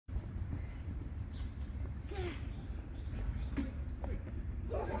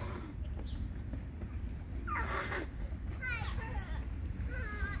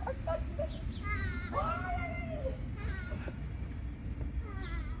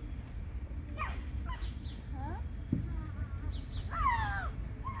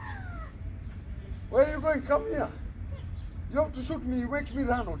going? Come here. You have to shoot me. You make me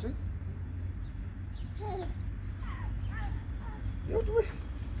run, Otis. You have to wait.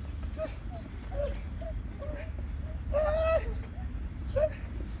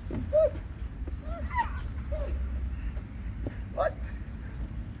 What?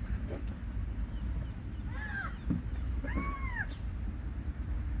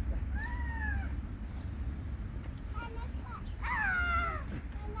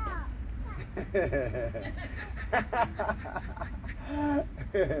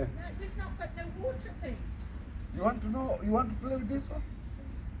 We've not got no water peeps. You want to know? You want to play with this one?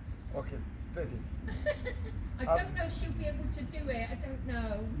 Okay, take it. I don't know if she'll be able to do it. I don't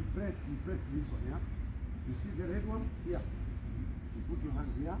know. You press this one, yeah? You see the red one? Here. You put your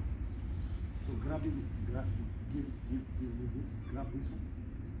hands here. So grab it, give me this, grab this one.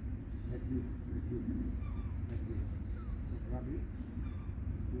 Like this, like this, like this. So grab it,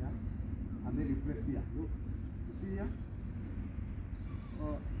 here. And then you press here, look. You see here?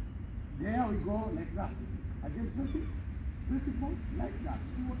 There we go, like that. Again, press it more, like that.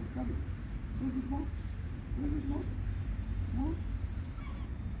 See what is coming? Press it more, more.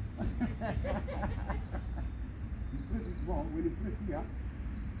 You press it more. When you press here,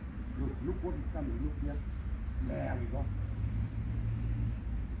 look what is coming. Look here. There we go.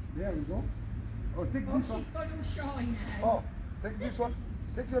 There we go. Oh, take this one. She's got all shy now. Oh, take this one.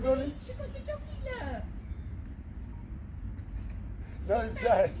 Take your dolly. She's got the doggy look. So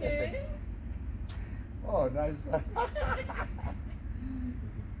shy. Thank you. Oh, nice one.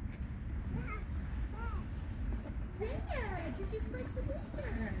 Yeah, did you press the water?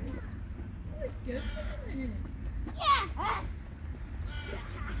 That was good, wasn't it? Yeah.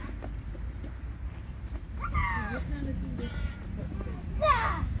 We're trying to do this.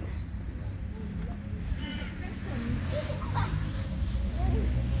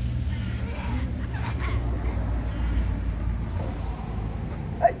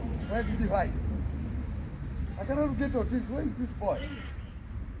 Hey, where did you hide? I cannot get Otis. Where is this boy?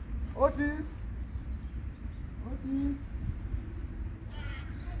 Otis? Otis?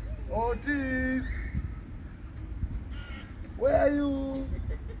 Otis? Where are you?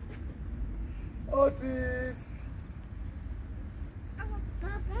 Otis?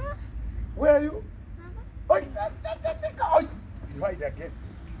 Papa? Where are you? Papa? Oi, oi. You hide again.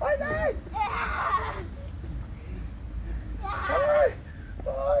 Hide! Oi!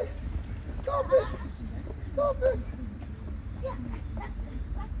 Oi! Stop it! Stop it!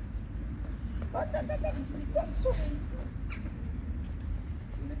 Swing.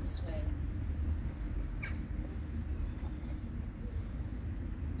 You make a swing.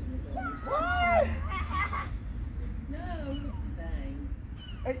 No, not today.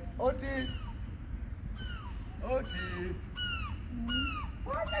 Hey, Otis! Otis!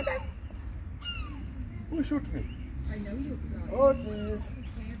 Who shoot me? I know you're crying. Otis!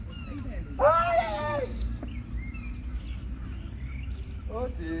 Be careful, stay there. Ay!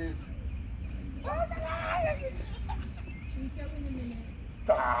 Otis! She'll go in a minute.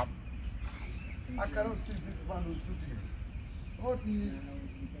 Stop! I cannot see this man who's shooting me. Otis!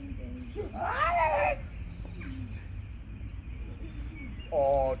 Ay!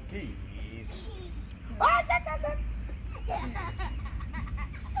 Otis!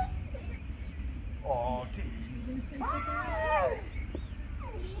 Otis!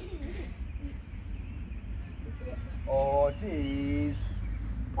 Otis!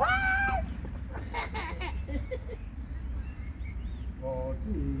 What?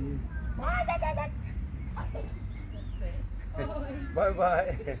 Otis! That's it. Bye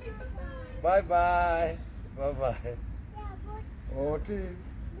bye. Say bye-bye. Bye bye. Bye bye. Otis!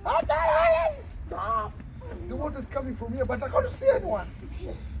 Stop! The water's coming from here, but I can't see anyone.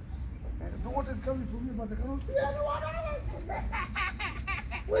 The water's coming from here, but I cannot see anyone.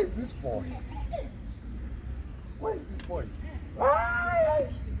 Where is this boy? Where is this boy?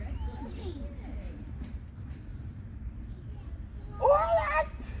 What?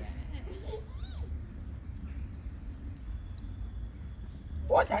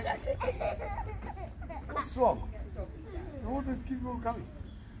 What? What's wrong? The water's keep on coming.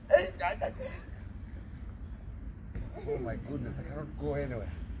 Hey, oh my goodness, I cannot go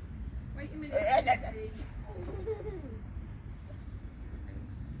anywhere. Wait a minute.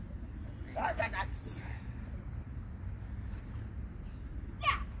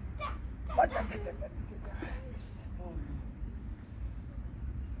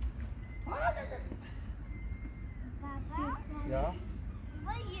 Yeah?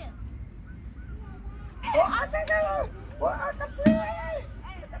 Where are you? Oh, I can see it. I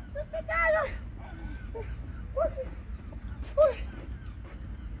can see it.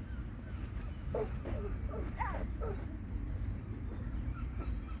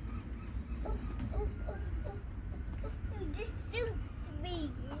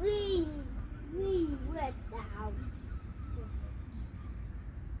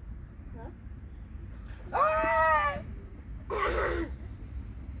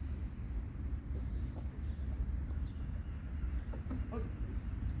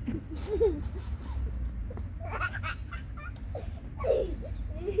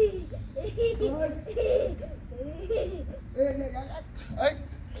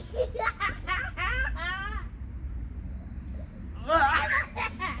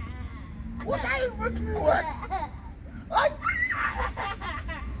 What are you making me wet?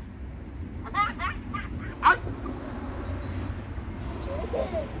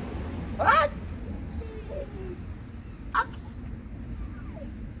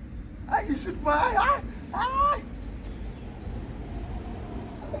 You shoot my eye.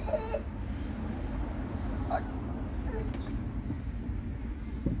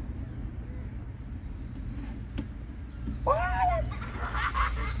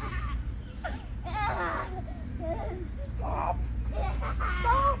 Stop.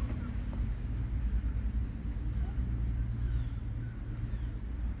 Stop.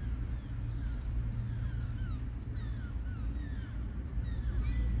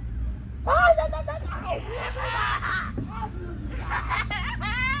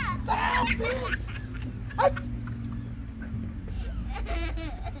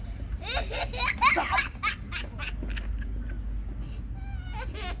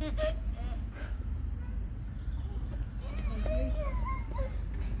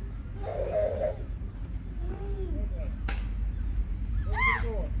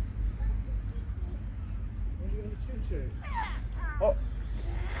 Oh,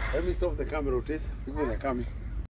 let me stop the camera, please. People are coming.